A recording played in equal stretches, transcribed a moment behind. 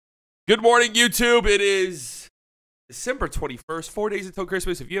Good morning, YouTube. It is December 21st, 4 days until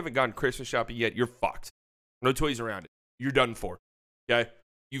Christmas. If you haven't gone Christmas shopping yet, you're fucked. No toys around it. You're done for. Okay?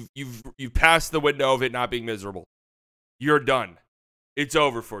 You've passed the window of it not being miserable. You're done. It's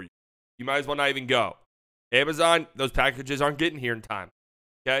over for you. You might as well not even go. Amazon, those packages aren't getting here in time.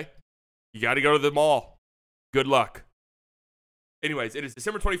 Okay? You got to go to the mall. Good luck. Anyways, it is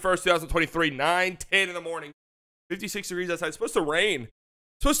December 21st, 2023, 9:10 in the morning. 56 degrees outside. It's supposed to rain.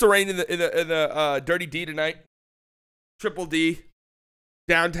 Supposed to rain in the Dirty D tonight. Triple D,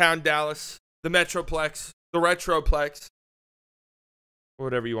 downtown Dallas, the Metroplex, the Retroplex, or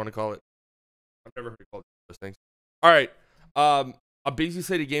whatever you want to call it. I've never heard it called those things. All right, a busy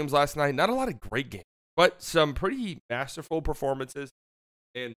slate of games last night. Not a lot of great games, but some pretty masterful performances,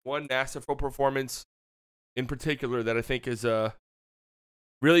 and one masterful performance in particular that I think is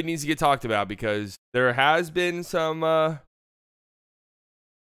really needs to get talked about because there has been some.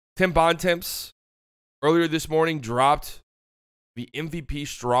 Tim Bontemps earlier this morning dropped the MVP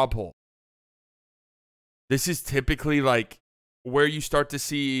straw poll. This is typically like where you start to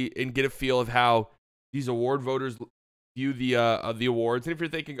see and get a feel of how these award voters view the awards. And if you're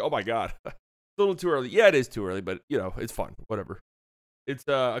thinking, oh my God, it's a little too early. Yeah, it is too early, but you know, it's fun. Whatever. It's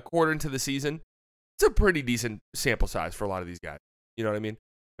a quarter into the season. It's a pretty decent sample size for a lot of these guys. You know what I mean?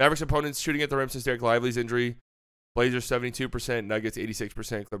 Mavericks opponents shooting at the rim since Derek Lively's injury. Blazers 72%, Nuggets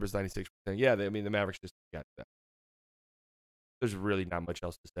 86%, Clippers 96%. Yeah, the Mavericks just got that. There's really not much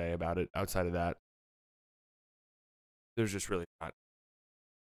else to say about it outside of that. There's just really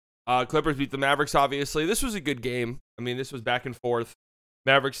not. Clippers beat the Mavericks, obviously. This was a good game. I mean, this was back and forth.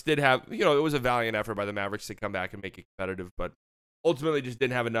 Mavericks did have, it was a valiant effort by the Mavericks to come back and make it competitive, but ultimately just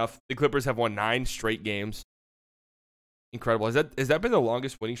didn't have enough. The Clippers have won 9 straight games. Incredible. Has that been the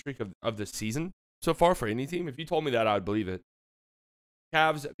longest winning streak of the season so far for any team? If you told me that, I would believe it.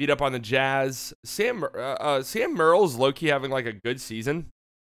 Cavs beat up on the Jazz. Sam Merrill's low-key having like a good season.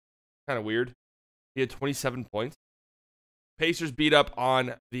 Kind of weird. He had 27 points. Pacers beat up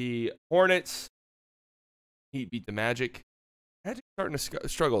on the Hornets. Heat beat the Magic. Magic starting to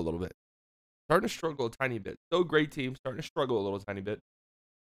struggle a little bit. Starting to struggle a tiny bit. Still a great team. Starting to struggle a little tiny bit.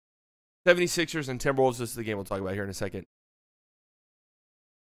 76ers and Timberwolves. This is the game we'll talk about here in a second.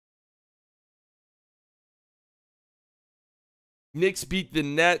 Knicks beat the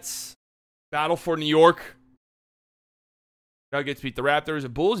Nets. Battle for New York. Nuggets beat the Raptors. The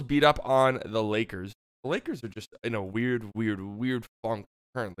Bulls beat up on the Lakers. The Lakers are just in a weird funk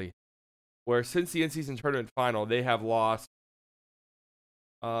currently. Where since the in-season tournament final, they have lost.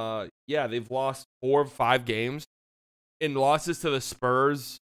 They've lost 4 of 5 games. In losses to the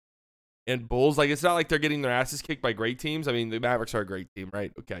Spurs and Bulls. Like, it's not like they're getting their asses kicked by great teams. I mean, the Mavericks are a great team,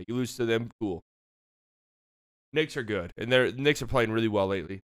 right? Okay, you lose to them, cool. Knicks are good, and the Knicks are playing really well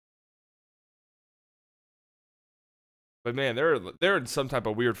lately. But man, they're in some type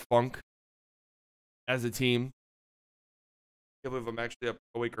of weird funk as a team. I can't believe I'm actually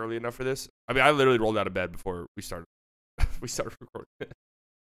awake early enough for this. I mean, I literally rolled out of bed before we started. We started recording.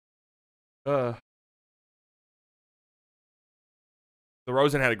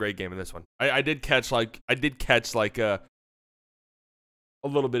 DeRozan had a great game in this one. I did catch a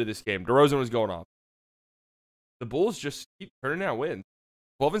little bit of this game. DeRozan was going off. The Bulls just keep turning out wins.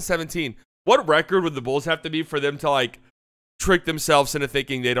 12-17. What record would the Bulls have to be for them to like trick themselves into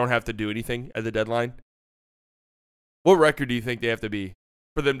thinking they don't have to do anything at the deadline? What record do you think they have to be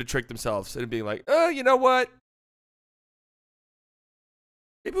for them to trick themselves into being like, oh, you know what?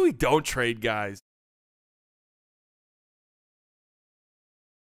 Maybe we don't trade guys.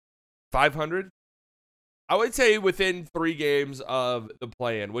 500? I would say within 3 games of the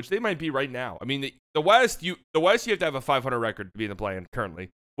play-in, which they might be right now. I mean, the West, you have to have a 500 record to be in the play-in currently,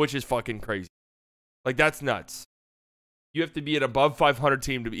 which is fucking crazy. Like, that's nuts. You have to be an above 500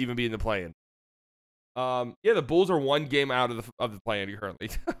 team to even be in the play-in. The Bulls are 1 game out of the play-in currently.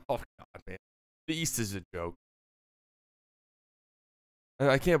 Oh God, man, the East is a joke.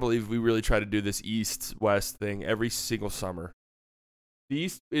 I can't believe we really try to do this East-West thing every single summer. The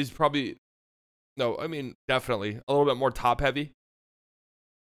East is probably. No, I mean, definitely a little bit more top-heavy.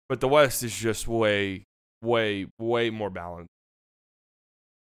 But the West is just way more balanced.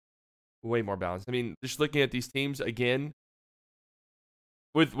 Way more balanced. I mean, just looking at these teams again,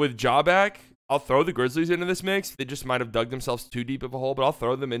 with Ja back, I'll throw the Grizzlies into this mix. They just might have dug themselves too deep of a hole, but I'll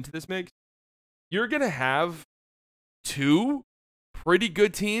throw them into this mix. You're going to have 2 pretty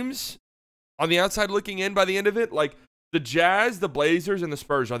good teams on the outside looking in by the end of it. Like, the Jazz, the Blazers, and the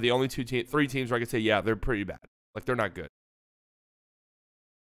Spurs are the only 3 teams where I can say, yeah, they're pretty bad. Like, they're not good.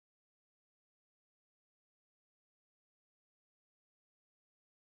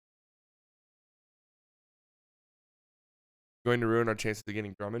 going to ruin our chances of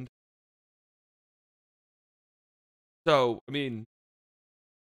getting Drummond. So, I mean,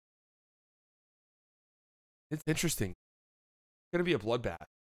 it's interesting. It's going to be a bloodbath.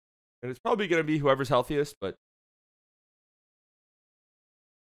 And it's probably going to be whoever's healthiest, but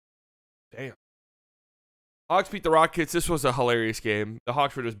damn. Hawks beat the Rockets. This was a hilarious game. The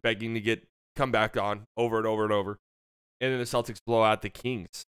Hawks were just begging to come back on over and over and over. And then the Celtics blow out the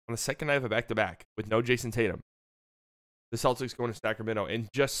Kings on the second night of a back-to-back with no Jason Tatum. The Celtics going to Sacramento and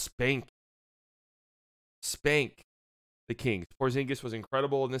just spank the Kings. Porzingis was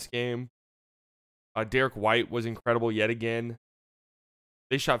incredible in this game. Derek White was incredible yet again.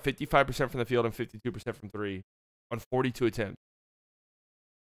 They shot 55% from the field and 52% from three on 42 attempts.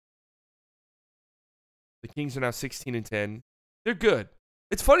 The Kings are now 16-10. They're good.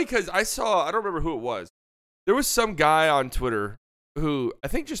 It's funny because I don't remember who it was. There was some guy on Twitter who I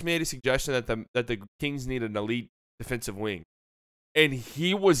think just made a suggestion that the Kings need an elite defensive wing. And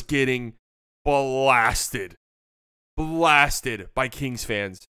he was getting blasted by Kings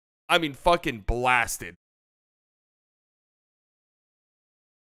fans. I mean, fucking blasted.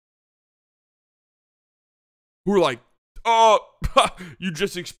 Who were like, oh, you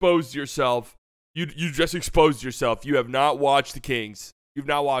just exposed yourself. You just exposed yourself. You have not watched the Kings. You've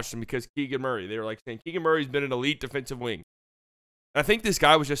not watched them because Keegan Murray. They were like saying Keegan Murray's been an elite defensive wing. And I think this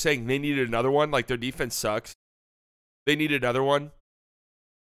guy was just saying they needed another one. Like, their defense sucks. They need another one.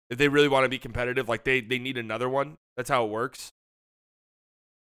 If they really want to be competitive, like they need another one. That's how it works.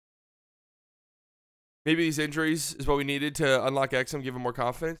 Maybe these injuries is what we needed to unlock Exum, give him more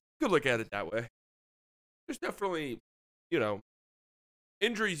confidence. Could look at it that way. There's definitely,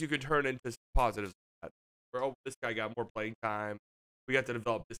 injuries you could turn into positives. Where, oh, this guy got more playing time. We got to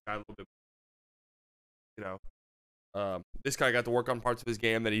develop this guy a little bit. This guy got to work on parts of his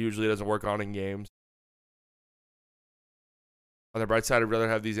game that he usually doesn't work on in games. On the bright side, I'd rather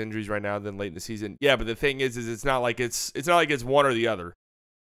have these injuries right now than late in the season. Yeah, but the thing is it's not like it's one or the other.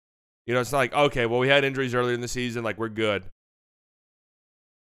 It's not like, okay, well, we had injuries earlier in the season, like we're good.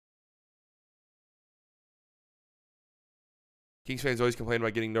 Kings fans always complain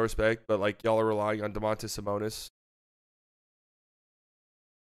about getting no respect, but like y'all are relying on Domantas Sabonis.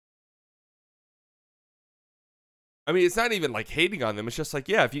 I mean, it's not even like hating on them. It's just like,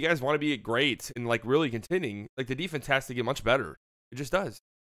 yeah, if you guys want to be great and like really contending, like the defense has to get much better. It just does.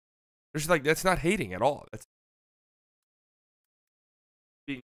 It's just like, that's not hating at all. That's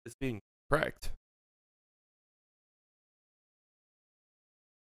being correct.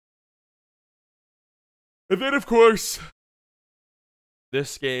 And then, of course,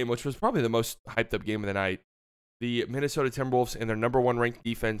 this game, which was probably the most hyped up game of the night, the Minnesota Timberwolves and their number one ranked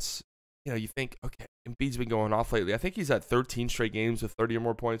defense. You think, okay, Embiid's been going off lately. I think he's at 13 straight games with 30 or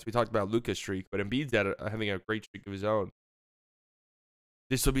more points. We talked about Luka's streak, but Embiid's having a great streak of his own.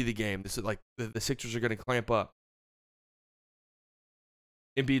 This will be the game. This is like the Sixers are going to clamp up.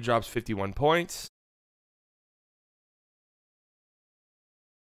 Embiid drops 51 points.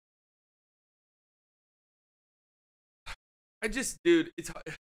 Dude,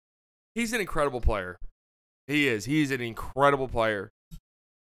 he's an incredible player. He is. He's an incredible player.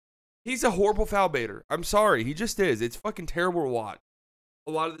 He's a horrible foul baiter. I'm sorry. He just is. It's fucking terrible to watch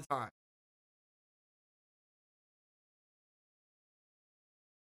a lot of the time.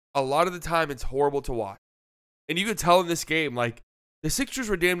 A lot of the time, it's horrible to watch. And you could tell in this game, like, the Sixers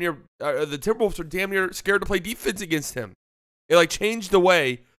were the Timberwolves were damn near scared to play defense against him. It, like, changed the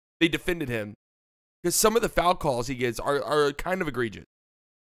way they defended him. Because some of the foul calls he gets are kind of egregious.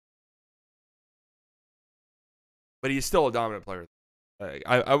 But he's still a dominant player.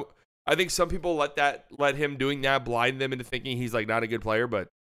 I think some people let him doing that blind them into thinking he's like not a good player, but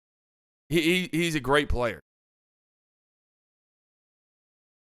he's a great player.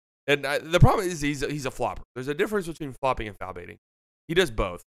 And the problem is he's a flopper. There's a difference between flopping and foul baiting. He does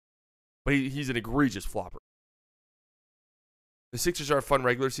both, but he's an egregious flopper. The Sixers are a fun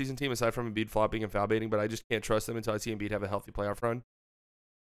regular season team aside from Embiid flopping and foul baiting, but I just can't trust them until I see Embiid have a healthy playoff run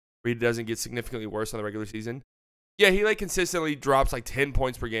where he doesn't get significantly worse on the regular season. Yeah, he like consistently drops like 10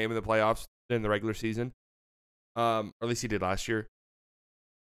 points per game in the playoffs than the regular season. Or at least he did last year.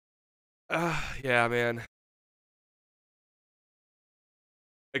 Yeah, man.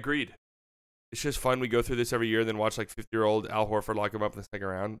 Agreed. It's just fun. We go through this every year and then watch like 50-year-old Al Horford lock him up in the second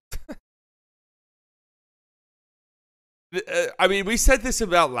round. I mean, we said this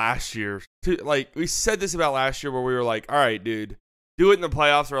about last year. We said this about last year where we were like, all right, dude, do it in the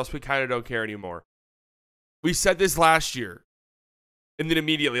playoffs or else we kind of don't care anymore. We said this last year. And then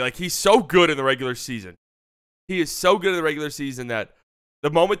immediately, like, he's so good in the regular season. He is so good in the regular season that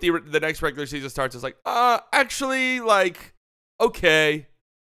the moment the next regular season starts, it's like, actually, like, Okay.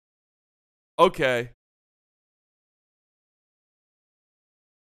 Okay.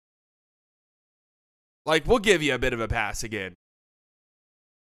 Like, we'll give you a bit of a pass again.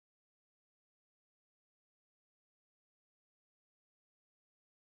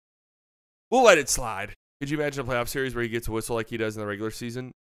 We'll let it slide. Could you imagine a playoff series where he gets a whistle like he does in the regular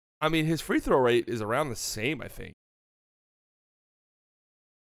season? I mean, his free throw rate is around the same, I think.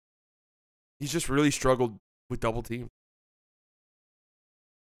 He's just really struggled with double team.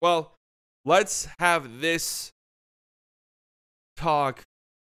 Well, let's have this talk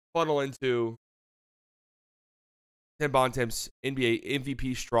funnel into Tim Bontemps NBA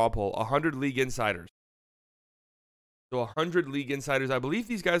MVP straw poll. 100 league insiders. So 100 league insiders. I believe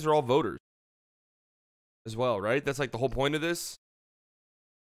these guys are all voters as well, right? That's like the whole point of this.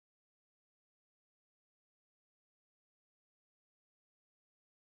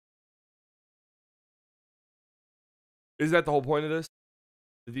 Isn't that the whole point of this?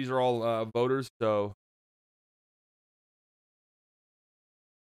 These are all voters, so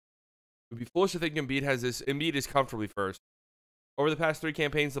it would be foolish to think Embiid has this. Embiid is comfortably first. Over the past 3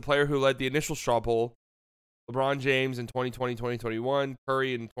 campaigns, the player who led the initial straw poll, LeBron James in 2020, 2021,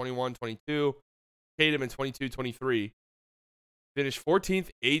 Curry in 21, 22, Tatum in 22, 23, finished 14th,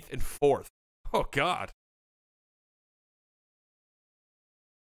 8th, and 4th. Oh, God.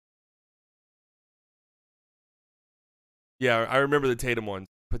 Yeah, I remember the Tatum ones.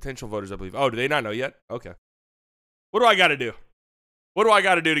 Potential voters, I believe. Oh, do they not know yet? Okay. What do I got to do? What do I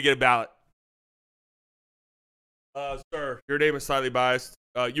got to do to get a ballot? Sir, your name is slightly biased.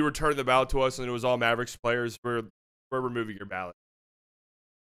 You returned the ballot to us, and it was all Mavericks players. We're removing your ballot.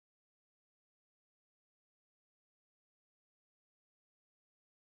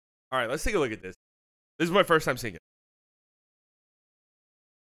 All right, let's take a look at this. This is my first time seeing it.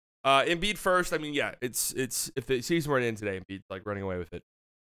 Embiid first. I mean, yeah, it's if the season were to end today, Embiid's like running away with it.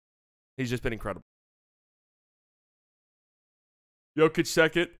 He's just been incredible. Jokic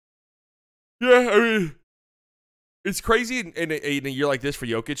second. Yeah, I mean, it's crazy in a year like this for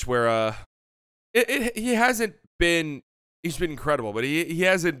Jokic, where he hasn't been. He's been incredible, but he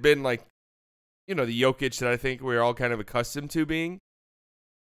hasn't been like, the Jokic that I think we're all kind of accustomed to being.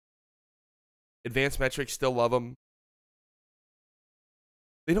 Advanced metrics still love him.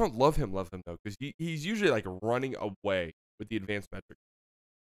 They don't love him though, because he's usually like running away with the advanced metrics.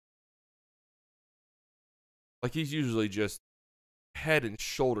 Like, he's usually just head and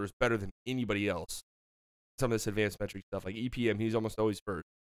shoulders better than anybody else. Some of this advanced metric stuff, like EPM, he's almost always first.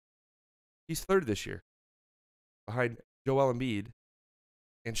 He's third this year, behind Joel Embiid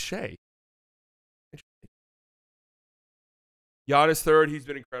and Shea. Giannis third. He's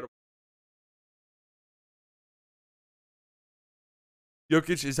been incredible.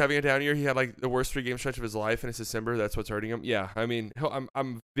 Jokic is having a down year. He had like the worst 3-game stretch of his life, and it's December. That's what's hurting him. Yeah, I mean,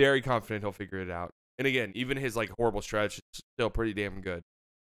 I'm very confident he'll figure it out. And again, even his like horrible stretch is still pretty damn good.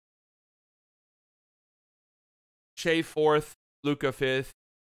 Shea fourth, Luka fifth.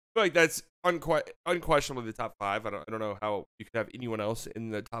 I feel like that's unquestionably the top 5. I don't know how you could have anyone else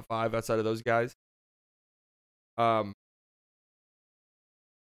in the top 5 outside of those guys. I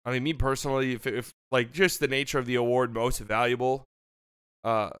mean, me personally, if like just the nature of the award, most valuable,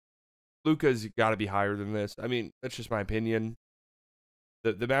 Luka's got to be higher than this. I mean, that's just my opinion.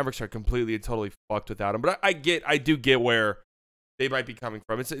 The Mavericks are completely and totally fucked without him. But I do get where they might be coming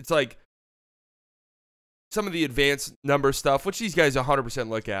from. It's like some of the advanced number stuff, which these guys 100%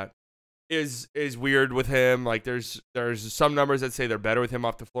 look at, is weird with him. Like there's some numbers that say they're better with him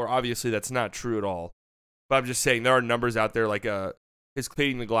off the floor. Obviously, that's not true at all. But I'm just saying there are numbers out there like his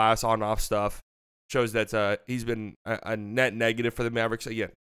cleaning the glass on off stuff shows that he's been a net negative for the Mavericks.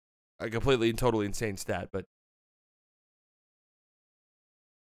 Again, a completely and totally insane stat, but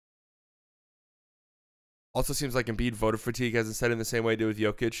also seems like Embiid voter fatigue hasn't set in the same way to do with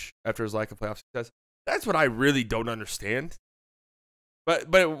Jokic after his lack of playoff success. That's what I really don't understand. But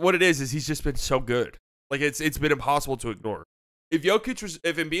what it is he's just been so good. Like it's been impossible to ignore. If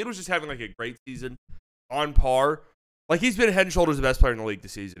Embiid was just having like a great season on par, like he's been head and shoulders the best player in the league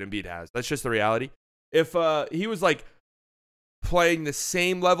this season. Embiid has. That's just the reality. If he was like playing the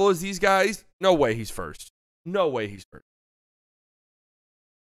same level as these guys, no way he's first. No way he's first.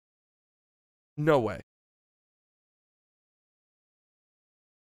 No way.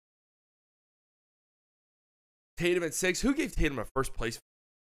 Tatum at 6. Who gave Tatum a first place?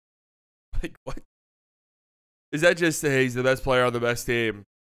 Like, what? Is that just, hey, he's the best player on the best team?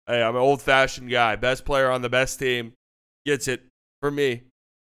 Hey, I'm an old-fashioned guy. Best player on the best team gets it for me.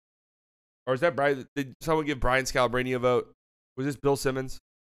 Or is that Brian? Did someone give Brian Scalabrine a vote? Was this Bill Simmons?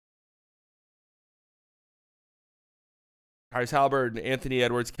 Tyrese Halliburton, Anthony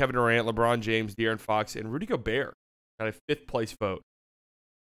Edwards, Kevin Durant, LeBron James, De'Aaron Fox, and Rudy Gobert got a 5th place vote.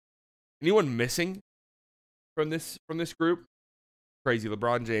 Anyone missing from this group? Crazy.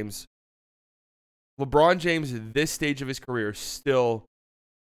 LeBron James. LeBron James at this stage of his career still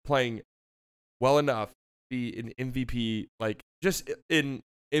playing well enough to be an MVP, like just in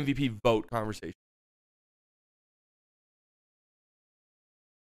MVP vote conversation.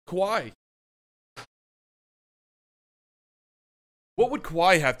 Kawhi. What would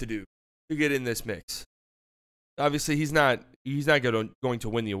Kawhi have to do to get in this mix? Obviously, he's not going to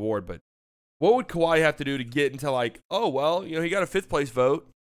win the award, but what would Kawhi have to do to get into like, oh, well, he got a 5th place vote?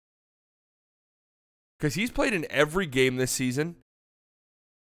 Because he's played in every game this season.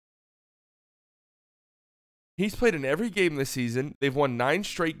 He's played in every game this season. They've won 9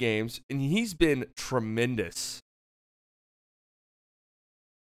 straight games, and he's been tremendous.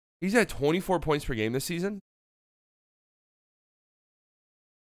 He's had 24 points per game this season.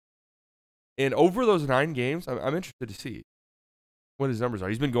 And over those 9 games, I'm interested to see what his numbers are.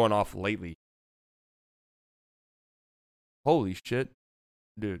 He's been going off lately. Holy shit.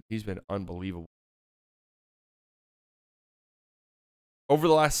 Dude, he's been unbelievable. Over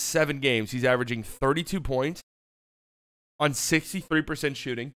the last 7 games, he's averaging 32 points on 63%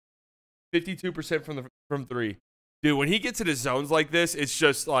 shooting, 52% from 3. Dude, when he gets into zones like this, it's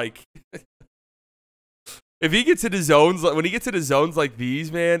just like if he gets into zones, when he gets into zones like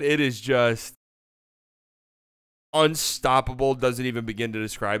these, man, it is just unstoppable. Doesn't even begin to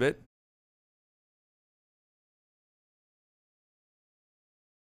describe it.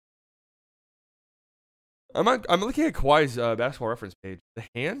 I'm looking at Kawhi's basketball reference page. The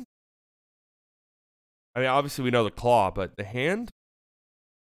hand? I mean, obviously we know the claw, but the hand?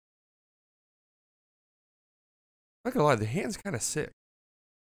 I'm not gonna lie, the hand's kind of sick.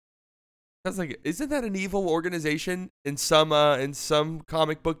 Sounds like, isn't that an evil organization in some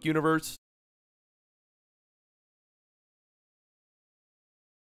comic book universe?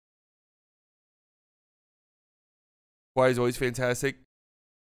 Kawhi's always fantastic.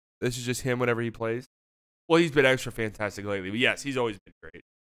 This is just him whenever he plays. Well, he's been extra fantastic lately, but yes, he's always been great.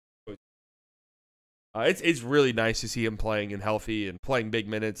 It's really nice to see him playing and healthy and playing big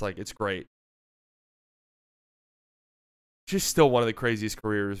minutes. Like, it's great. Just still one of the craziest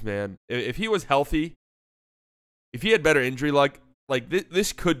careers, man. If he was healthy, if he had better injury luck, like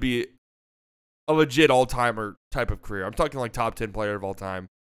this could be a legit all-timer type of career. I'm talking like top 10 player of all time.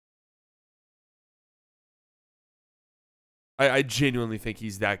 I genuinely think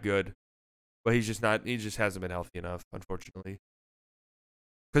he's that good. But he's just not. He just hasn't been healthy enough, unfortunately.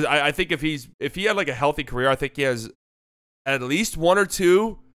 Because I think if he had like a healthy career, I think he has at least 1 or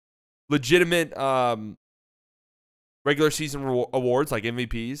 2 legitimate regular season awards, like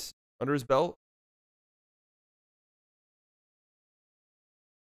MVPs, under his belt.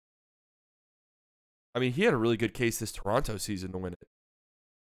 I mean, he had a really good case this Toronto season to win it.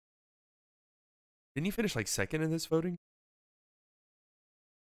 Didn't he finish like 2nd in this voting?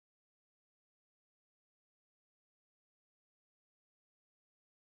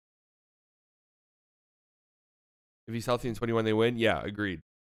 If he's healthy in 21, they win. Yeah, agreed.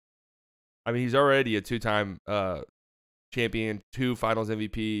 I mean, he's already a 2-time champion, 2 Finals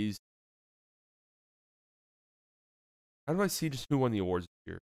MVPs. How do I see just who won the awards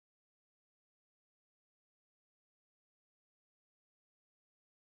this year?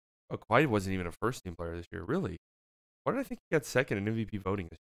 Oh, Kawhi wasn't even a first-team player this year. Really? Why did I think he got 2nd in MVP voting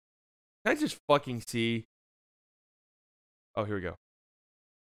this year? Can I just fucking see? Oh, here we go.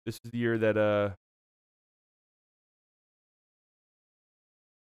 This is the year that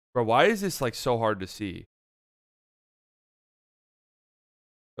Bro, why is this like so hard to see?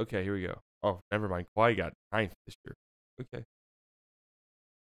 Okay, here we go. Oh, never mind. Kawhi got 9th this year. Okay.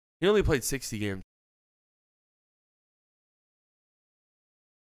 He only played 60 games.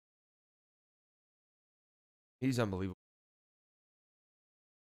 He's unbelievable.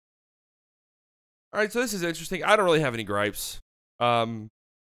 All right, so this is interesting. I don't really have any gripes.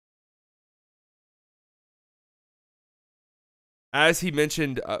 As he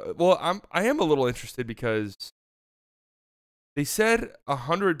mentioned, I am a little interested because they said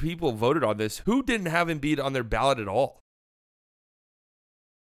 100 people voted on this. Who didn't have Embiid on their ballot at all?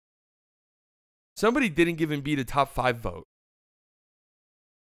 Somebody didn't give Embiid a top 5 vote.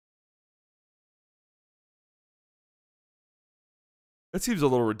 That seems a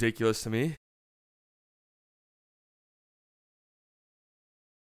little ridiculous to me.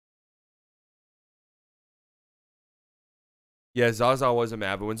 Yeah, Zaza was a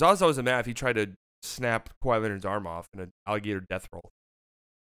Mav, but when Zaza was a Mav, he tried to snap Kawhi Leonard's arm off in an alligator death roll.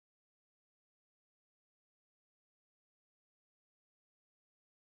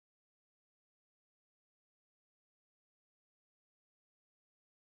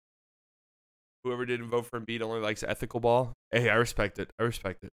 whoever didn't vote for Embiid only likes ethical ball. Hey, I respect it. I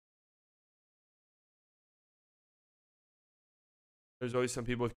respect it. There's always some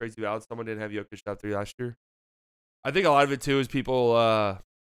people with crazy ballots. Someone didn't have Jokic top 3 last year. I think a lot of it, too, is people,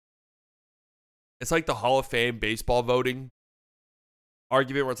 it's like the Hall of Fame baseball voting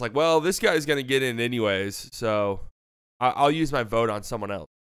argument where it's like, well, this guy's going to get in anyways, so I'll use my vote on someone else.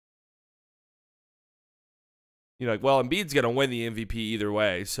 You're like, well, Embiid's going to win the MVP either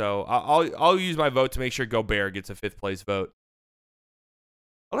way, so I'll use my vote to make sure Gobert gets a 5th place vote.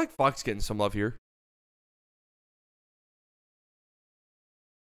 I like Fox getting some love here.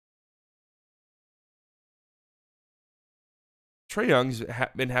 Trae Young's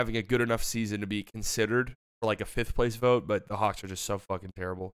been having a good enough season to be considered for like a 5th place vote, but the Hawks are just so fucking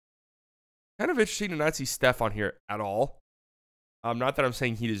terrible. Kind of interesting to not see Steph on here at all. Not that I'm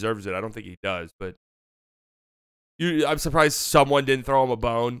saying he deserves it. I don't think he does, but I'm surprised someone didn't throw him a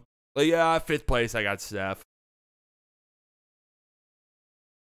bone. Like, yeah, 5th place, I got Steph.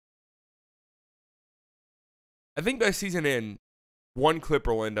 I think by season end, one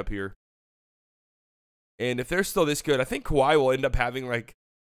Clipper will end up here. And if they're still this good, I think Kawhi will end up having, like,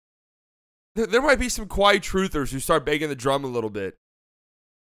 there might be some Kawhi truthers who start banging the drum a little bit.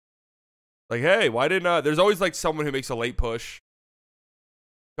 Like, hey, why didn't, there's always, like, someone who makes a late push.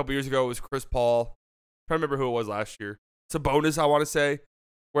 A couple years ago, it was Chris Paul. I'm trying to remember who it was last year. It's a bonus, I want to say,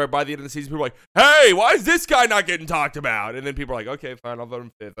 where by the end of the season, people are like, hey, why is this guy not getting talked about? And then people are like, okay, fine, I'll vote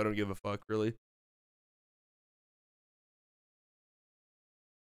him 5th. I don't give a fuck, really.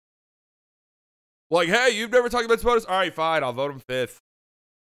 Like, hey, you've never talked about Sabonis? All right, fine. I'll vote him 5th.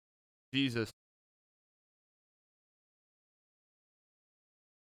 Jesus.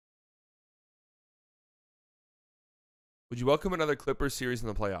 Would you welcome another Clippers series in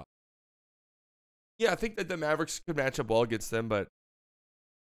the playoff? Yeah, I think that the Mavericks could match up well against them, but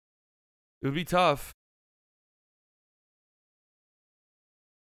it would be tough.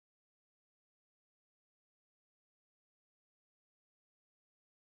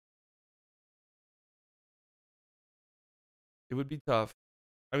 It would be tough.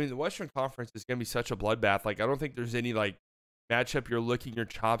 I mean, the Western Conference is going to be such a bloodbath. Like, I don't think there's any, like, matchup you're licking your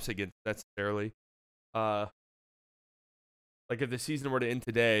chops against necessarily. Like, if the season were to end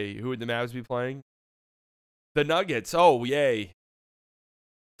today, who would the Mavs be playing? The Nuggets. Oh, yay.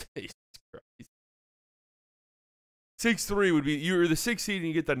 Jesus Christ. 6-3 would be, you're the 6th seed and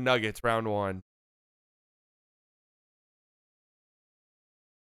you get the Nuggets round 1.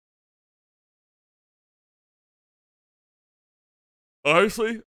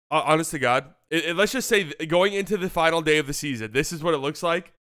 Honestly, honest to God, let's just say going into the final day of the season, this is what it looks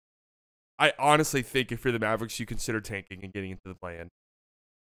like. I honestly think if you're the Mavericks, you consider tanking and getting into the play-in.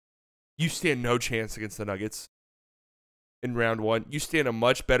 You stand no chance against the Nuggets in round 1. You stand a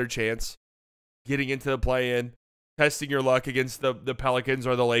much better chance getting into the play-in, testing your luck against the Pelicans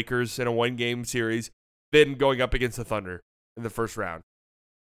or the Lakers in a 1-game series, than going up against the Thunder in the first round.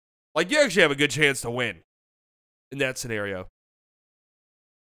 Like, you actually have a good chance to win in that scenario.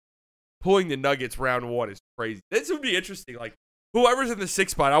 Pulling the Nuggets round 1 is crazy. This would be interesting. Like, whoever's in the 6th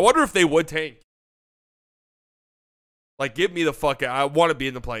spot, I wonder if they would tank. Like, get me the fuck out. I want to be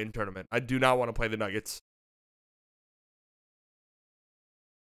in the play-in tournament. I do not want to play the Nuggets.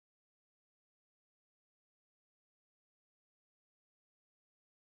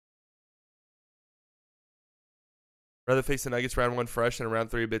 Rather face the Nuggets round 1 fresh and round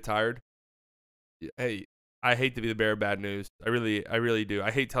 3 a bit tired. Hey, I hate to be the bearer of bad news. I really do. I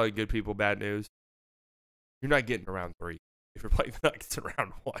hate telling good people bad news. You're not getting to round 3 if you're playing the Nuggets in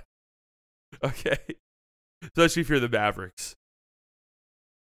round 1. Okay? Especially if you're the Mavericks.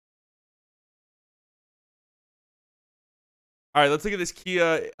 All right, let's look at this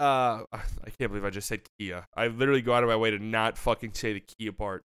Kia. I can't believe I just said Kia. I literally go out of my way to not fucking say the Kia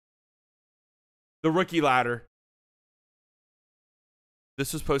part. The rookie ladder.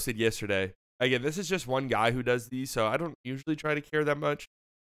 This was posted yesterday. Again, this is just one guy who does these, so I don't usually try to care that much.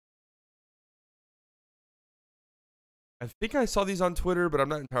 I think I saw these on Twitter, but I'm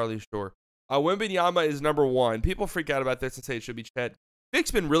not entirely sure. Wembanyama is number 1. People freak out about this and say it should be Chet. Vic's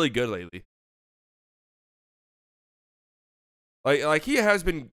been really good lately. Like he has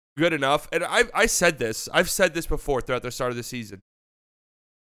been good enough, and I said this. I've said this before throughout the start of the season.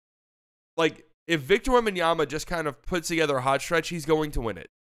 Like, if Victor Wembanyama just kind of puts together a hot stretch, he's going to win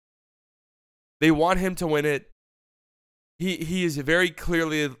it. They want him to win it. He is very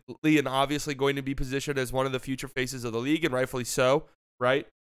clearly and obviously going to be positioned as one of the future faces of the league, and rightfully so, right?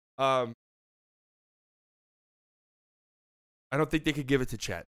 I don't think they could give it to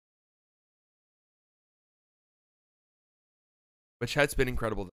Chet. But Chet's been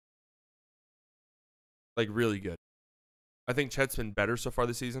incredible. Like, really good. I think Chet's been better so far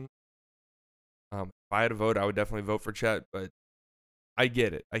this season. If I had to vote, I would definitely vote for Chet, but I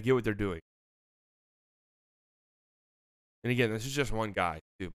get it. I get what they're doing. And again, this is just one guy,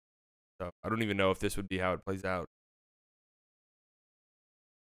 too. So I don't even know if this would be how it plays out.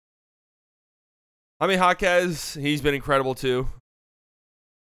 Jaime Jaquez, he's been incredible, too.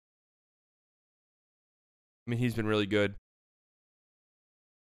 I mean, he's been really good.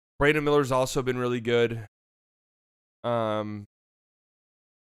 Brandon Miller's also been really good.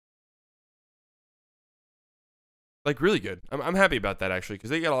 Like, really good. I'm happy about that, actually,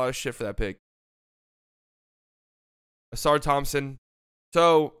 because they got a lot of shit for that pick. Asar Thompson.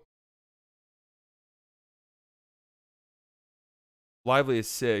 So, Lively is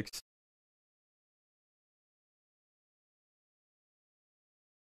 6.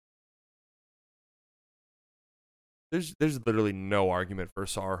 There's literally no argument for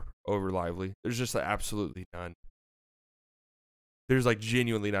Asar over Lively. There's just absolutely none. There's like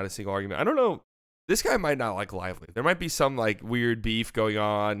genuinely not a single argument. I don't know. This guy might not like Lively. There might be some like weird beef going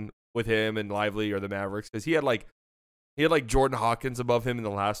on with him and Lively or the Mavericks because he had like Jordan Hawkins above him in the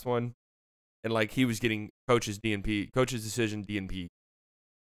last one, and like he was getting coach's decision DNP.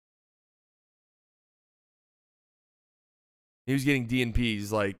 He was getting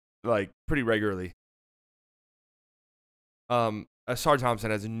DNPs like pretty regularly. Asar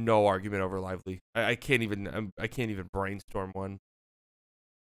Thompson has no argument over Lively. I can't even brainstorm one.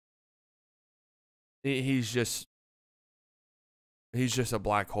 He's just a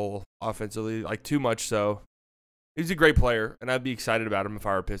black hole offensively, like too much so. He's a great player, and I'd be excited about him if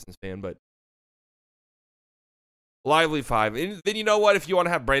I were a Pistons fan, but Lively 5. And then you know what? If you want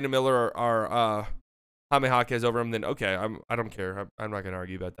to have Brandon Miller or Jaime Jaquez over him, then okay, I don't care. I'm not going to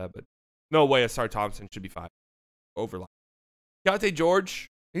argue about that, but no way Asar Thompson should be 5 over Lively. Keontae George,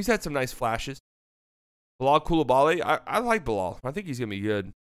 he's had some nice flashes. Bilal Coulibaly, I like Bilal. I think he's going to be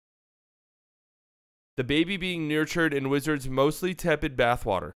good. The baby being nurtured in Wizards' mostly tepid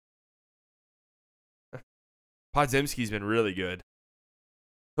bathwater. Podziemski's been really good.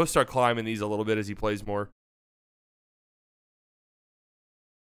 He'll start climbing these a little bit as he plays more.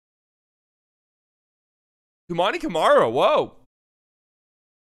 Toumani Camara, whoa.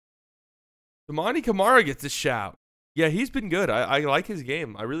 Toumani Camara gets a shout. Yeah, he's been good. I like his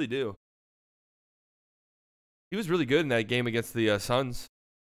game. I really do. He was really good in that game against the Suns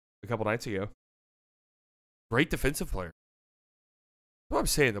a couple nights ago. Great defensive player. That's what I'm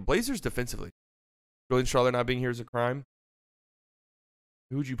saying. The Blazers defensively. Julian Strawther not being here is a crime.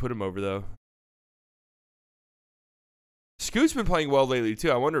 Who would you put him over, though? Scoot's been playing well lately,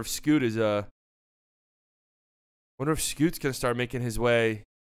 too. I wonder if Scoot's going to start making his way.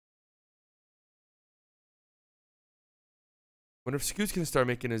 Wonder if Scoot's going to start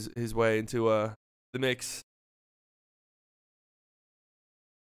making his way into the mix.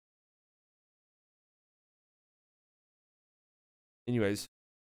 Anyways.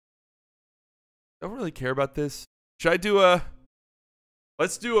 Don't really care about this. Should I do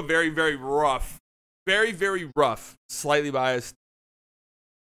let's do a very, very rough, slightly biased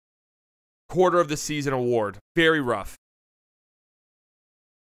quarter of the season award. Very rough.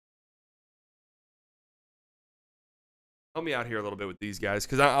 Help me out here a little bit with these guys,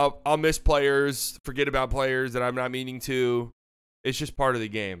 because I'll miss players, forget about players that I'm not meaning to. It's just part of the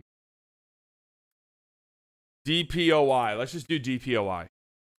game. DPOY. Let's just do DPOY.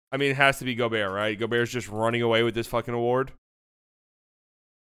 I mean, it has to be Gobert, right? Gobert's just running away with this fucking award.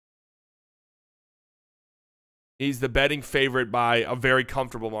 He's the betting favorite by a very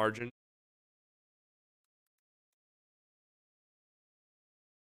comfortable margin.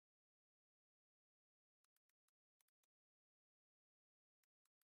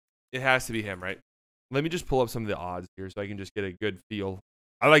 It has to be him, right? Let me just pull up some of the odds here so I can just get a good feel.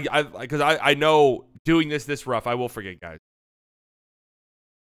 Because I know doing this rough, I will forget, guys.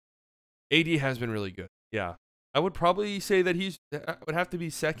 AD has been really good. Yeah. I would probably say that would have to be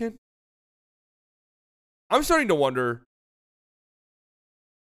second. I'm starting to wonder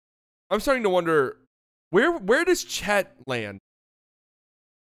where does Chet land?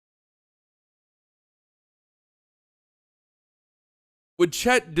 Would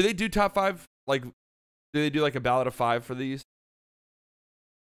Chet, do they do top 5? Like, do they do like a ballot of 5 for these?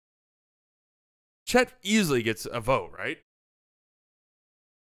 Chet easily gets a vote, right?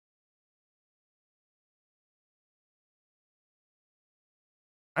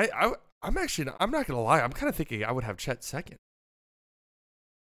 I'm not gonna lie. I'm kind of thinking I would have Chet second.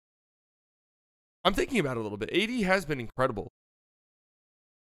 I'm thinking about it a little bit. AD has been incredible.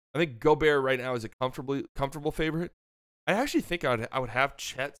 I think Gobert right now is a comfortable favorite. I actually think I would have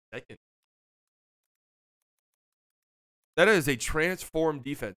Chet second. That is a transformed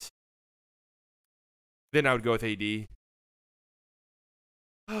defense. Then I would go with AD.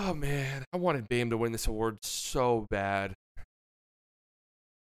 Oh, man. I wanted Bam to win this award so bad.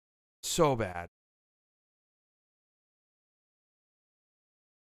 So bad.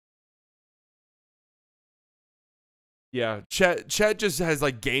 Yeah, Chet just has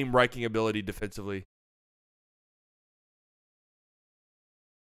like game-wrecking ability defensively.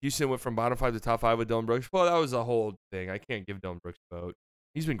 Houston went from bottom 5 to top 5 with Dylan Brooks. Well, that was a whole thing. I can't give Dylan Brooks a vote.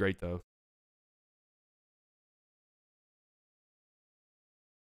 He's been great, though.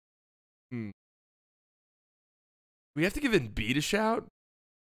 We have to give Embiid a shout?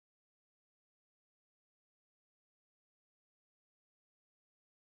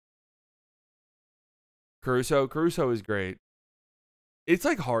 Caruso is great. It's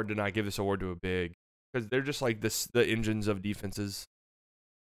like hard to not give this award to a big because they're just like the engines of defenses.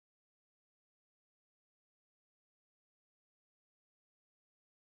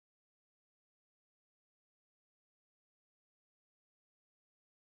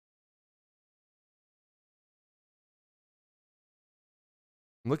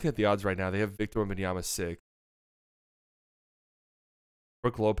 I'm looking at the odds right now. They have Victor Wembanyama 6th.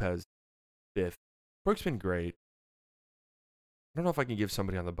 Brook Lopez 5th. Brook's been great. I don't know if I can give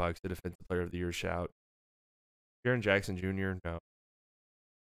somebody on the Bucks the Defensive Player of the Year shout. Jaren Jackson Jr. No.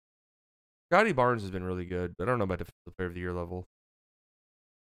 Scotty Barnes has been really good, but I don't know about Defensive Player of the Year level.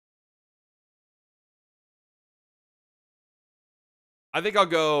 I think I'll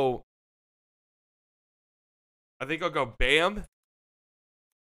go Bam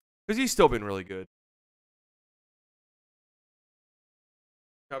because he's still been really good.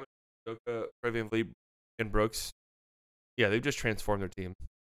 Fred VanVleet, and Brooks. Yeah, they've just transformed their team.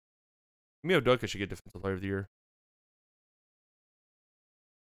 Ime Udoka should get Defensive Player of the Year.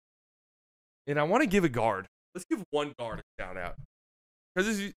 And I want to give a guard. Let's give one guard a shout out.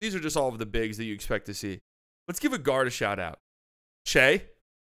 Because these are just all of the bigs that you expect to see. Let's give a guard a shout out. Shea.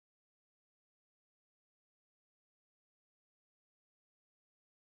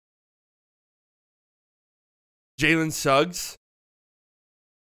 Jalen Suggs.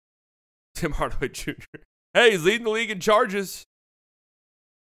 Tim Hardaway Jr. Hey, he's leading the league in charges.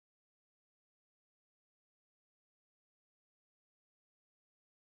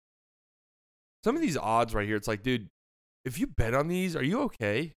 Some of these odds right here, it's like, dude, if you bet on these, are you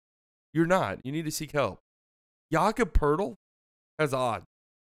okay? You're not. You need to seek help. Jakob Poeltl has odds.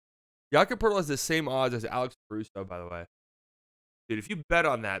 Jakob Poeltl has the same odds as Alex Caruso, by the way. Dude, if you bet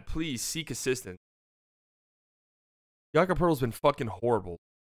on that, please seek assistance. Jakob Poeltl's been fucking horrible.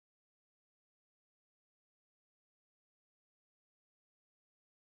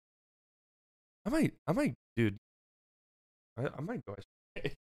 I might, dude. I might go.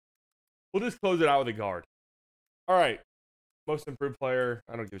 We'll just close it out with a guard. All right. Most improved player.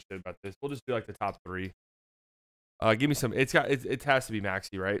 I don't give a shit about this. We'll just do like the top 3. Give me some. It has to be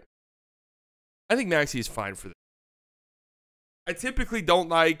Maxey, right? I think Maxey is fine for this. I typically don't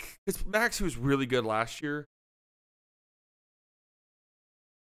like because Maxey was really good last year.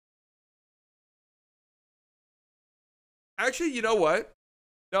 Actually, you know what?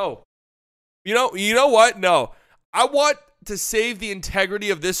 No. You know what? No. I want to save the integrity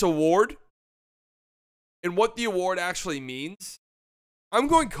of this award and what the award actually means. I'm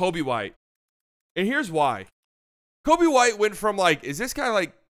going Coby White. And here's why. Coby White went from like, is this guy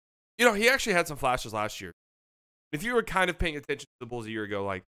like, he actually had some flashes last year. If you were kind of paying attention to the Bulls a year ago,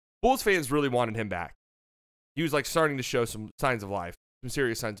 like, Bulls fans really wanted him back. He was like starting to show some signs of life, some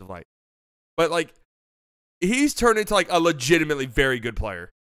serious signs of life. But like, he's turned into like a legitimately very good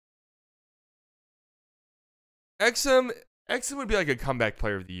player. Exum would be like a comeback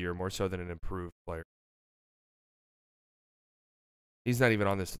player of the year more so than an improved player. He's not even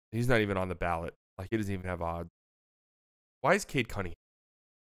on this. He's not even on the ballot. Like, he doesn't even have odds. Why is Cade Cunningham?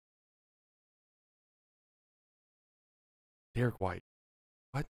 Derek White.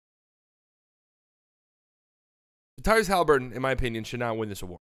 What? Tyrese Halliburton, in my opinion, should not win this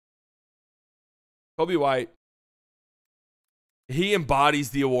award. Coby White, he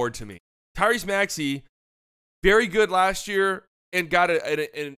embodies the award to me. Tyrese Maxey, very good last year and got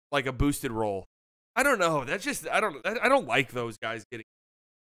a boosted role. I don't know. I don't like those guys getting.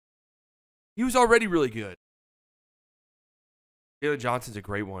 He was already really good. Jalen Johnson's a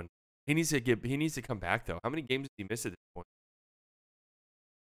great one. He needs to come back though. How many games did he miss at this point?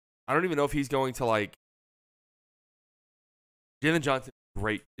 I don't even know if he's going to like. Jalen Johnson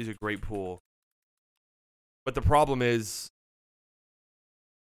is a great pool. But the problem is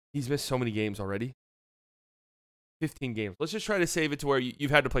he's missed so many games already. 15 games. Let's just try to save it to where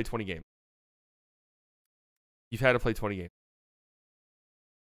you've had to play 20 games. You've had to play 20 games.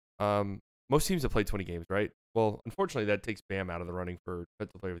 Most teams have played 20 games, right? Well, unfortunately, that takes Bam out of the running for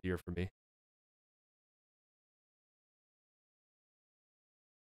Defensive Player of the Year for me.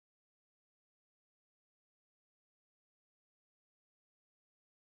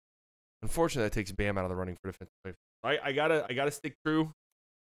 Unfortunately, that takes Bam out of the running for Defensive Player. I gotta stick true.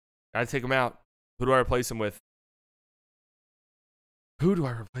 Gotta take him out. Who do I replace him with? Who do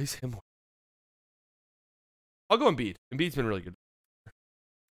I replace him with? I'll go Embiid. Embiid's been really good.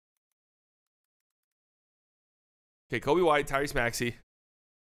 Okay, Kobe White, Tyrese Maxey.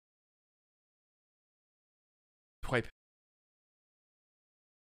 Swipe.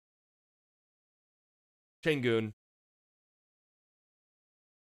 Şengün.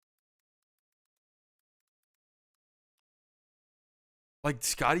 Like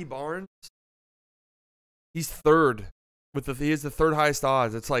Scotty Barnes, he's third he has the third highest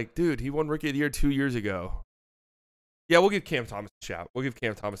odds. It's like, dude, he won Rookie of the Year 2 years ago. Yeah, we'll give Cam Thomas a shout. We'll give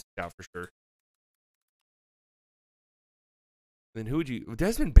Cam Thomas a shout for sure. Then who would you?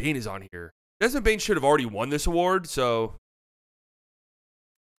 Desmond Bane is on here. Desmond Bane should have already won this award, so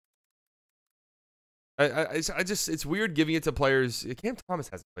I just it's weird giving it to players. Cam Thomas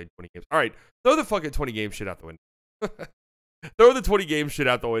hasn't played 20 games. All right, throw the fucking 20 game shit out the window. Throw the 20 game shit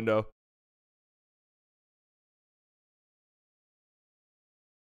out the window.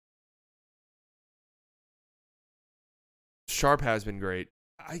 Sharp has been great.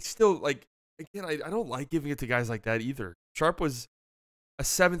 I still like. Again, I don't like giving it to guys like that either. Sharp was a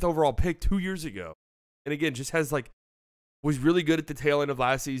 7th overall pick 2 years ago, and again, just was really good at the tail end of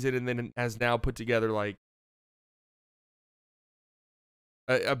last season, and then has now put together like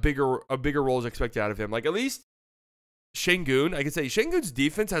a bigger role is expected out of him. Like at least Şengün, I can say Şengün's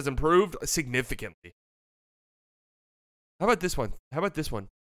defense has improved significantly. How about this one? How about this one?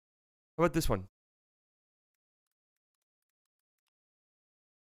 How about this one?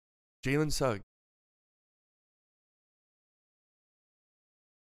 Jalen Suggs.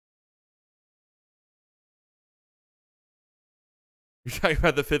 You're talking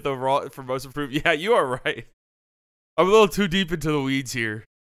about the 5th overall for most improved? Yeah, you are right. I'm a little too deep into the weeds here.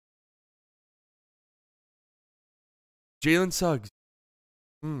 Jalen Suggs.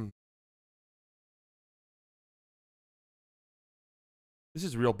 This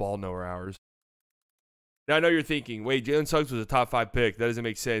is real ball knower hours. Now I know you're thinking, wait, Jalen Suggs was a top 5 pick. That doesn't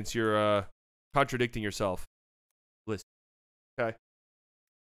make sense. You're contradicting yourself. Listen. Okay.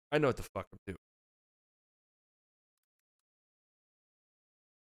 I know what the fuck I'm doing.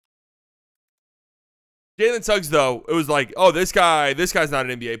 Jalen Suggs, though, it was like, oh, this guy's not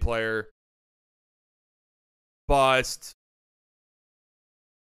an NBA player. Bust.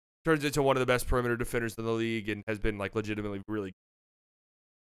 Turns into one of the best perimeter defenders in the league and has been like legitimately really good.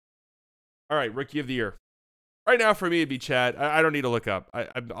 All right, Rookie of the Year. Right now for me it'd be Chet. I don't need to look up.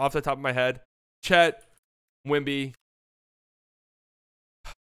 I'm off the top of my head. Chet, Wemby.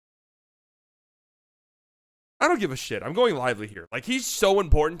 I don't give a shit. I'm going Lively here. Like he's so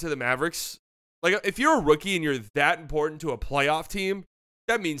important to the Mavericks. Like if you're a rookie and you're that important to a playoff team,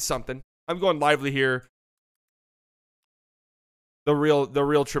 that means something. I'm going Lively here. The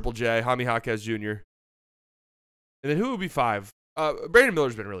real Triple J, Jaime Jaquez Jr. And then who would be 5? Brandon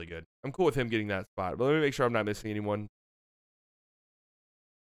Miller's been really good. I'm cool with him getting that spot. But let me make sure I'm not missing anyone.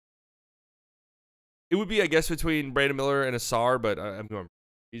 It would be, I guess, between Brandon Miller and Asar, but I'm going.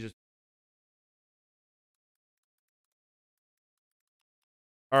 He's just.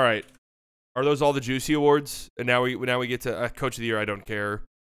 All right. Are those all the juicy awards? And now we get to Coach of the Year. I don't care.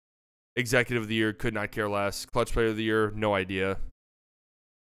 Executive of the Year, could not care less. Clutch Player of the Year, no idea.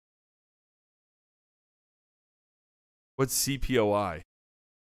 What's CPOI?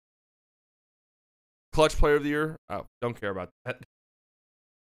 Clutch Player of the Year? Oh, don't care about that.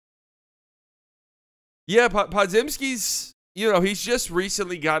 Yeah, Podziemski's, he's just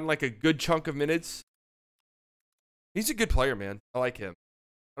recently gotten like a good chunk of minutes. He's a good player, man. I like him.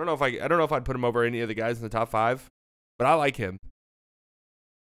 I don't know if I'd put him over any of the guys in the top 5, but I like him.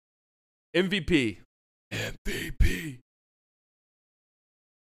 MVP.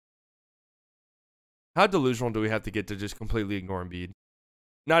 How delusional do we have to get to just completely ignore Embiid?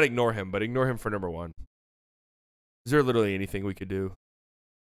 Not ignore him, but ignore him for number 1. Is there literally anything we could do?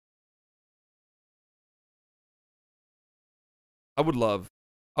 I would love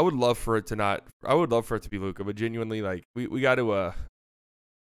for it to be Luka, but genuinely, like, we got to, at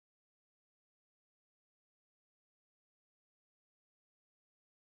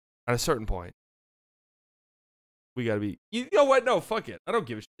a certain point, we got to be, you know what? No, fuck it. I don't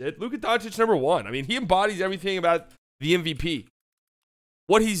give a shit. Luka Doncic number 1. I mean, he embodies everything about the MVP.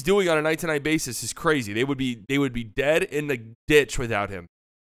 what he's doing on a night-to-night basis is crazy. They would be dead in the ditch without him.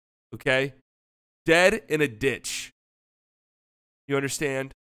 Okay? Dead in a ditch. You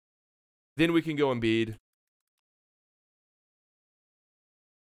understand? Then we can go Embiid.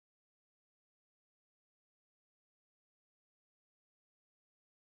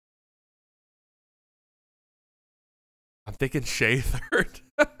 I'm thinking Shea third.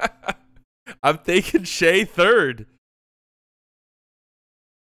 I'm thinking Shea third.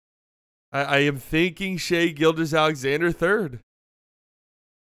 I am thinking Shea Gilgeous-Alexander third.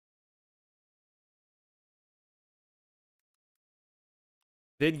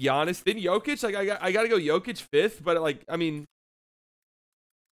 Then Giannis, then Jokic. Like I gotta go Jokic fifth, but like I mean,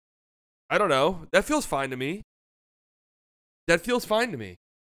 I don't know. That feels fine to me. That feels fine to me.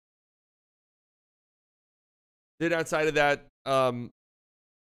 Then outside of that,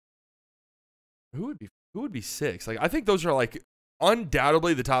 who would be six? Like I think those are like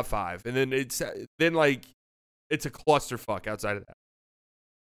undoubtedly the top five, and then it's a clusterfuck outside of that.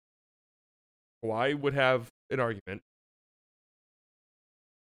 Kawhi would have an argument.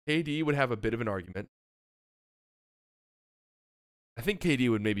 KD would have a bit of an argument. I think KD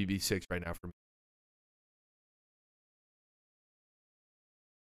would maybe be six right now for me.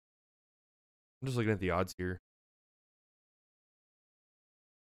 I'm just looking at the odds here.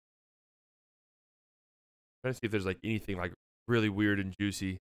 Trying to see if there's like anything like really weird and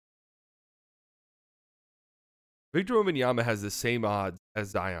juicy. Victor Wembanyama has the same odds as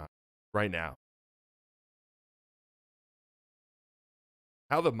Zion right now.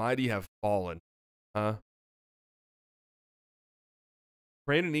 How the mighty have fallen, huh?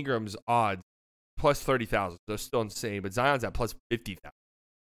 Brandon Ingram's odds plus 30,000. They're still insane, but Zion's at plus 50,000.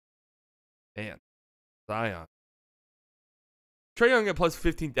 Man, Zion. Trae Young at plus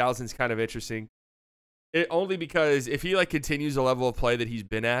 15,000 is kind of interesting. Only because if he like continues the level of play that he's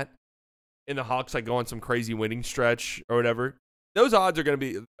been at, and the Hawks like go on some crazy winning stretch or whatever, those odds are going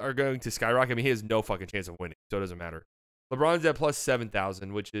to skyrocket. I mean, he has no fucking chance of winning, so it doesn't matter. LeBron's at plus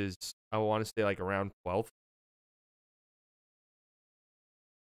 7,000, which is I want to say like around 12th,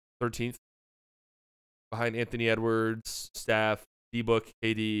 13th, behind Anthony Edwards, Steph, D-Book,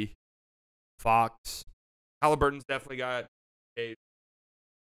 KD, Fox. Halliburton's definitely got a.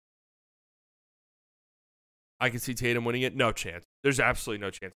 I can see Tatum winning it. No chance. There's absolutely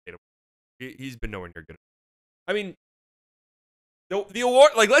no chance Tatum. He's been nowhere near good. I mean, the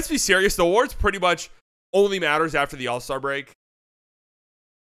award, like, let's be serious. The awards pretty much only matters after the All-Star break.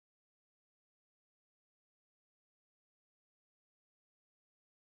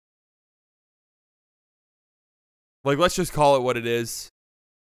 Like, let's just call it what it is.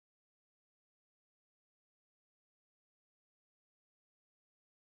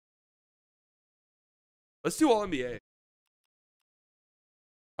 Let's do All NBA.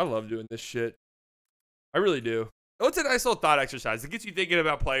 I love doing this shit. I really do. Oh, it's a nice little thought exercise. It gets you thinking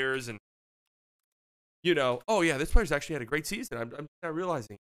about players and, you know, oh, yeah, this player's actually had a great season. I'm not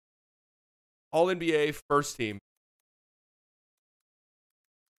realizing. All NBA first team.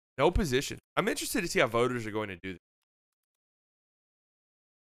 No position. I'm interested to see how voters are going to do this.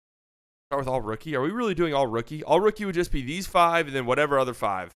 Start with all rookie. Are we really doing all rookie? All rookie would just be these five and then whatever other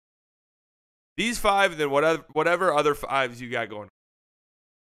five. These five and then whatever other fives you got going.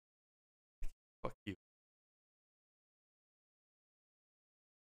 Fuck you.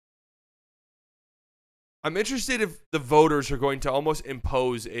 I'm interested if the voters are going to almost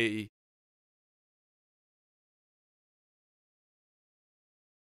impose a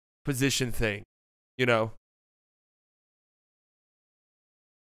position thing, you know?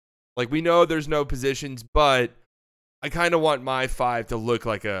 Like, we know there's no positions, but I kind of want my five to look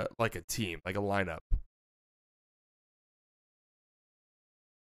like a team, like a lineup.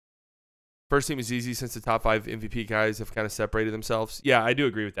 First team is easy since the top five MVP guys have kind of separated themselves. Yeah, I do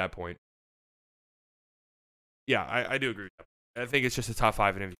agree with that point. Yeah, I do agree with that. I think it's just the top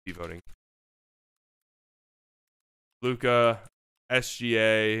five in MVP voting. Luka,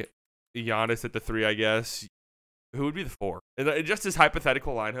 SGA, Giannis at the 3, I guess. Who would be the 4? And just this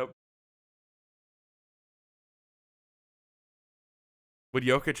hypothetical lineup. Would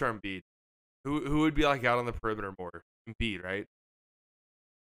Jokic or Embiid? Who would be like out on the perimeter more? Embiid, right?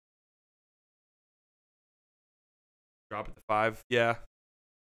 Drop at the 5. Yeah.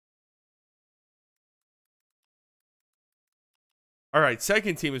 All right,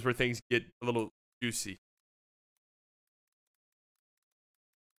 second team is where things get a little juicy.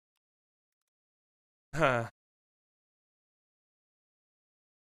 Huh.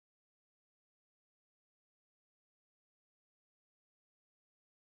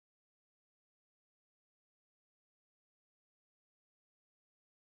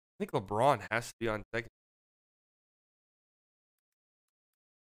 think LeBron has to be on second.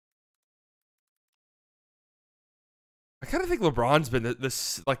 I kind of think LeBron's been the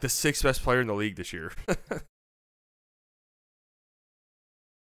sixth best player in the league this year.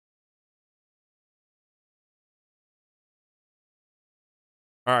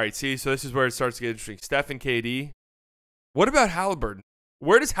 All right, see, so this is where it starts to get interesting. Steph and KD. What about Halliburton?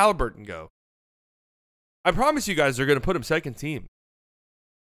 Where does Halliburton go? I promise you guys they're going to put him second team.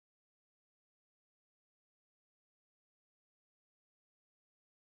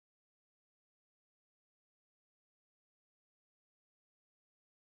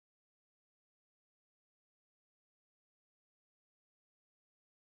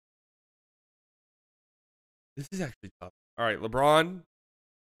 This is actually tough. All right, LeBron.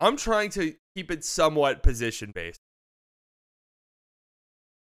 I'm trying to keep it somewhat position based.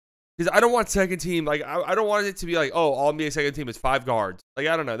 Because I don't want second team. Like, I don't want it to be like, oh, all NBA second team is 5 guards. Like,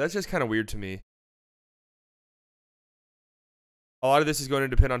 I don't know. That's just kind of weird to me. A lot of this is going to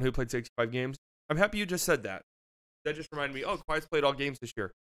depend on who played 65 games. I'm happy you just said that. That just reminded me, oh, Kawhi's played all games this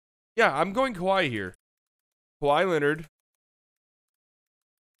year. Yeah, I'm going Kawhi here. Kawhi Leonard.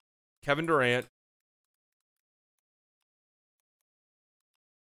 Kevin Durant.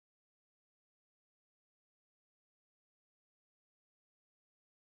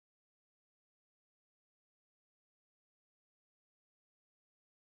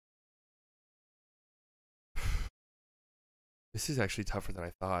 This is actually tougher than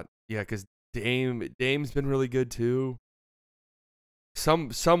I thought. Yeah, because Dame's been really good too.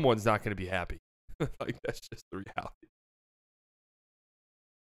 Someone's not going to be happy. Like, that's just the reality.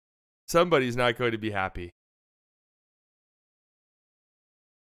 Somebody's not going to be happy.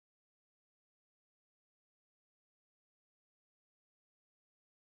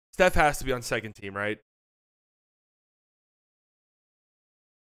 Steph has to be on second team, right?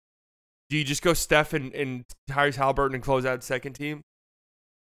 Do you just go Steph and Tyrese Halliburton and close out second team?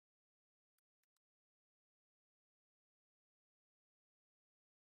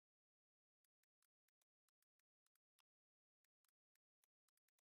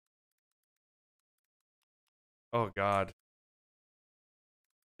 Oh, God.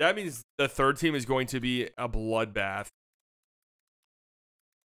 That means the third team is going to be a bloodbath.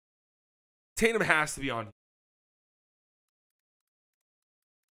 Tatum has to be on.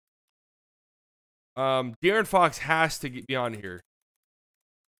 De'Aaron Fox has to be on here.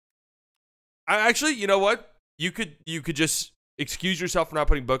 Actually, you know what? You could just excuse yourself for not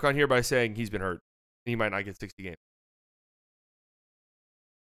putting Book on here by saying he's been hurt. He might not get 60 games.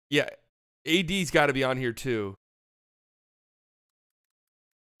 Yeah, AD's got to be on here too.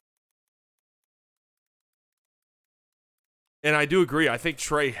 And I do agree. I think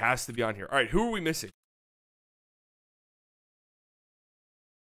Trey has to be on here. All right, who are we missing?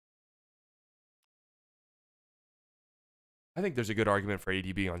 I think there's a good argument for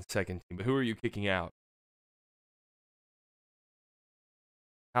AD being on second team, but who are you kicking out?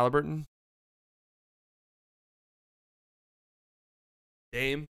 Halliburton?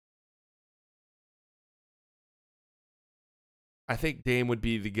 Dame? I think Dame would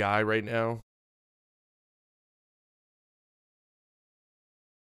be the guy right now.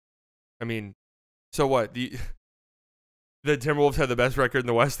 I mean, so what? The Timberwolves have the best record in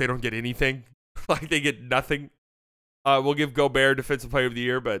the West. They don't get anything. Like, they get nothing. We'll give Gobert Defensive Player of the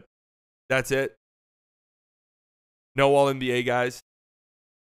Year, but that's it. No All-NBA guys.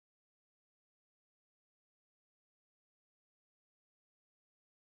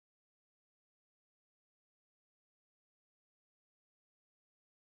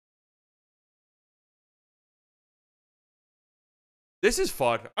 This is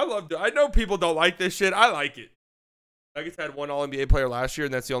fun. I love it. I know people don't like this shit. I like it. Nuggets had one All-NBA player last year,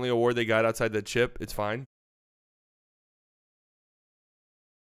 and that's the only award they got outside the chip. It's fine.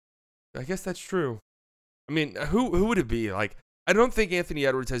 I guess that's true. I mean, who would it be? Like, I don't think Anthony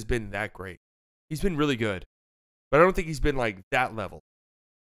Edwards has been that great. He's been really good, but I don't think he's been like that level.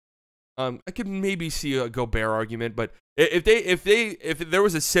 I could maybe see a Gobert argument, but if there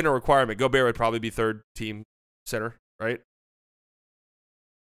was a center requirement, Gobert would probably be third team center, right?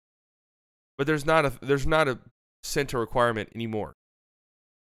 But there's not a center requirement anymore.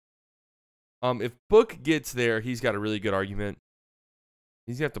 If Book gets there, he's got a really good argument.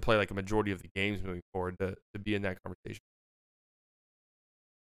 He's gonna have to play like a majority of the games moving forward to be in that conversation.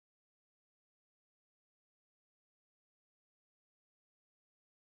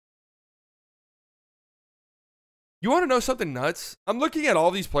 You want to know something nuts? I'm looking at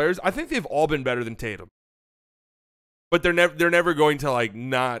all these players. I think they've all been better than Tatum, but they're never going to like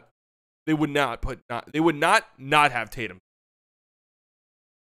not. They would not have Tatum.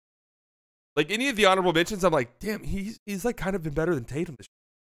 Like any of the honorable mentions, I'm like, damn, he's like kind of been better than Tatum this year.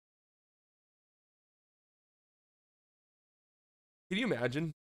 Can you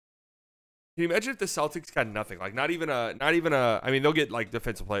imagine? Can you imagine if the Celtics got nothing? Like not even a. I mean, they'll get like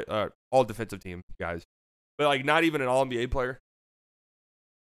defensive play, all defensive team guys, but like not even an All NBA player.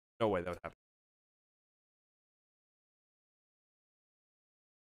 No way that would happen.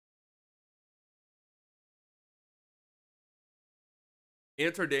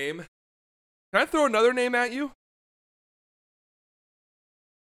 Answer Dame. Can I throw another name at you?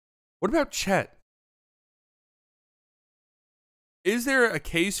 What about Chet? Is there a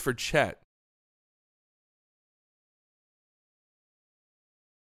case for Chet?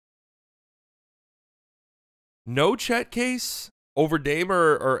 No Chet case over Dame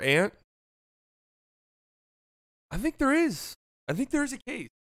or Ant? I think there is. I think there is a case.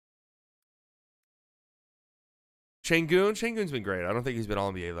 Şengün's been great. I don't think he's been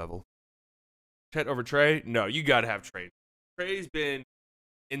all NBA level. Chet over Trey? No, you gotta have Trey. Trey's been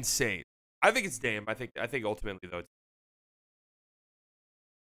insane. I think it's Dame. I think ultimately though.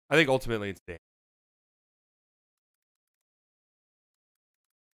 I think ultimately it's Dame.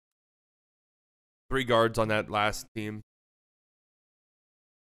 Three guards on that last team.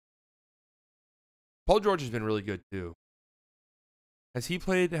 Paul George has been really good too. Has he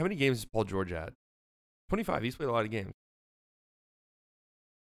played? How many games has Paul George had? 25. He's played a lot of games.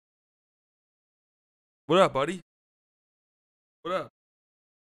 What up, buddy? What up?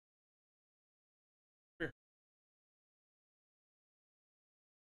 Here.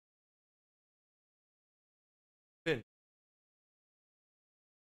 Finn.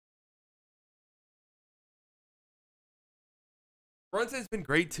 Brunson's been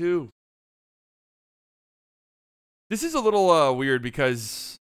great too. This is a little weird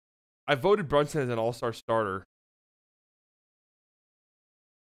because I voted Brunson as an all-star starter.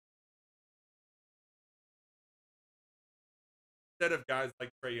 Instead of guys like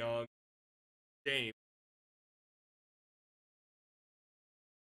Trae Young, Dame.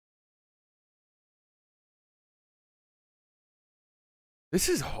 This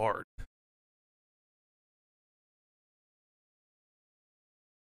is hard.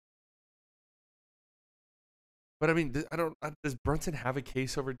 But I mean, does Brunson have a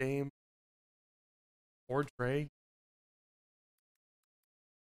case over Dame or Trae?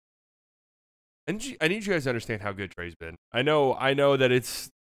 I need you guys to understand how good Trae's been. I know that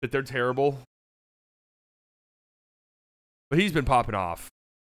they're terrible, but he's been popping off.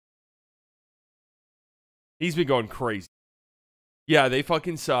 He's been going crazy. Yeah, they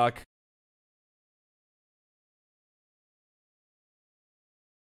fucking suck.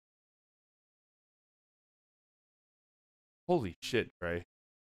 Holy shit, Trae.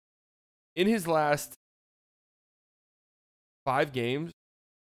 In his last 5 games,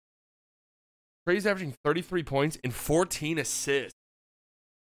 Trae's averaging 33 points and 14 assists.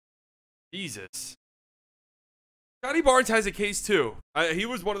 Jesus. Scotty Barnes has a case too. He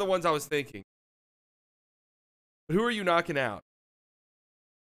was one of the ones I was thinking. But who are you knocking out?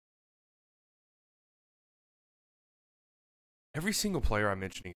 Every single player I'm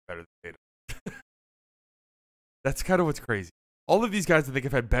mentioning is better than Tatum. That's kind of what's crazy. All of these guys I think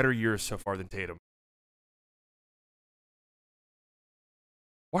have had better years so far than Tatum.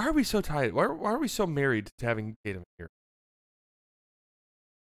 Why are we so tight? Why are we so married to having Tatum here?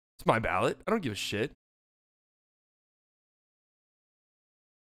 It's my ballot. I don't give a shit.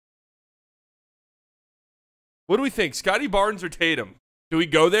 What do we think? Scotty Barnes or Tatum? Do we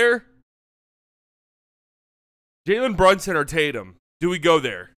go there? Jalen Brunson or Tatum? Do we go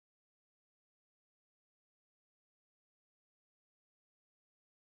there?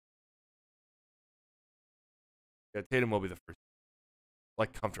 Yeah, Tatum will be the first.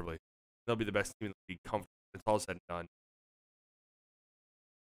 Like, comfortably. They'll be the best team in the league. Comfortably. It's all said and done.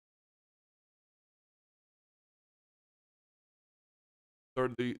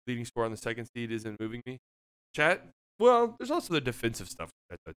 Third leading scorer on the second seed isn't moving me. Chat? Well, there's also the defensive stuff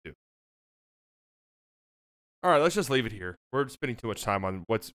too. All right, let's just leave it here. We're spending too much time on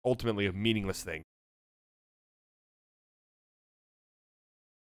what's ultimately a meaningless thing.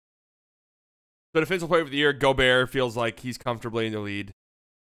 The defensive player of the year, Gobert, feels like he's comfortably in the lead.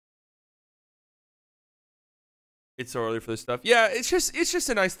 It's so early for this stuff. Yeah, it's just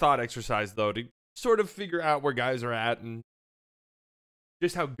a nice thought exercise though to sort of figure out where guys are at and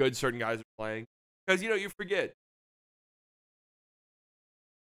just how good certain guys are playing. Because you forget.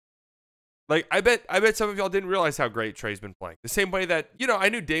 Like I bet some of y'all didn't realize how great Trae's been playing. The same way that I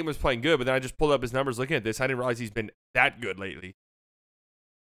knew Dame was playing good, but then I just pulled up his numbers looking at this. I didn't realize he's been that good lately.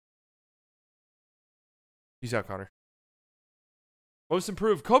 Peace out, Connor. Most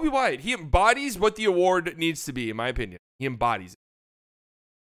improved. Kobe White. He embodies what the award needs to be, in my opinion. He embodies it.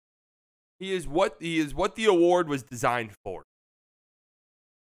 He is what the award was designed for.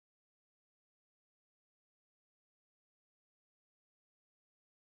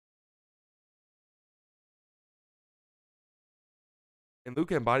 And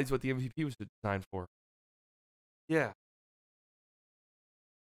Luka embodies what the MVP was designed for. Yeah.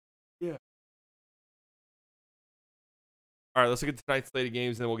 Yeah. All right, let's look at tonight's slate of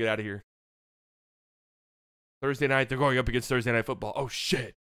games, and then we'll get out of here. Thursday night, they're going up against Thursday Night Football. Oh,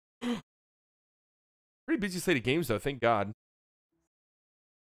 shit. Pretty busy slate of games, though. Thank God.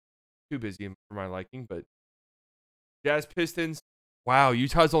 Too busy for my liking, but Jazz Pistons. Wow,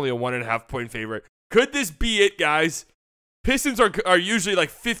 Utah's only a 1.5-point favorite. Could this be it, guys? Pistons are usually like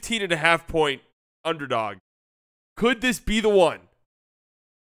 15.5-point underdog. Could this be the one?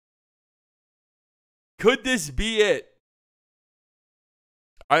 Could this be it?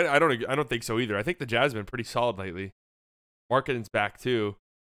 I don't think so either. I think the Jazz have been pretty solid lately. Markkanen's back too.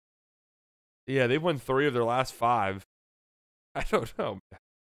 Yeah, they've won 3 of their last 5. I don't know.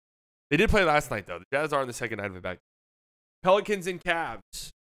 They did play last night though. The Jazz are on the second night of it back. Pelicans and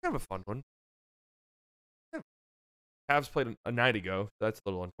Cavs. Kind of a fun one. Cavs played a night ago, so that's a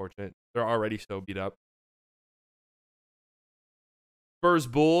little unfortunate. They're already so beat up. Spurs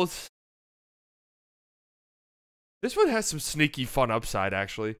Bulls. This one has some sneaky fun upside,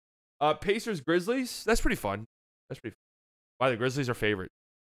 actually. Pacers Grizzlies. That's pretty fun. That's pretty fun. Why the Grizzlies are favorite.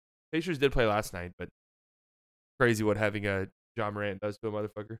 Pacers did play last night, but crazy what having a John Morant does to a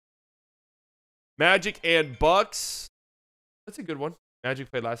motherfucker. Magic and Bucks. That's a good one. Magic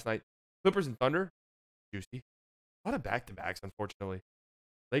played last night. Clippers and Thunder. Juicy. A lot of back-to-backs, unfortunately.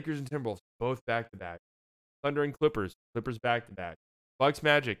 Lakers and Timberwolves, both back-to-back. Thunder and Clippers. Clippers back-to-back. Bucks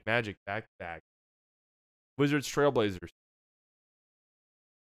Magic. Magic back-to-back. Wizards Trailblazers.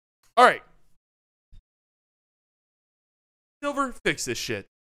 All right. Silver, fix this shit.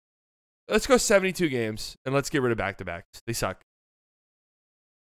 Let's go 72 games, and let's get rid of back-to-backs. They suck.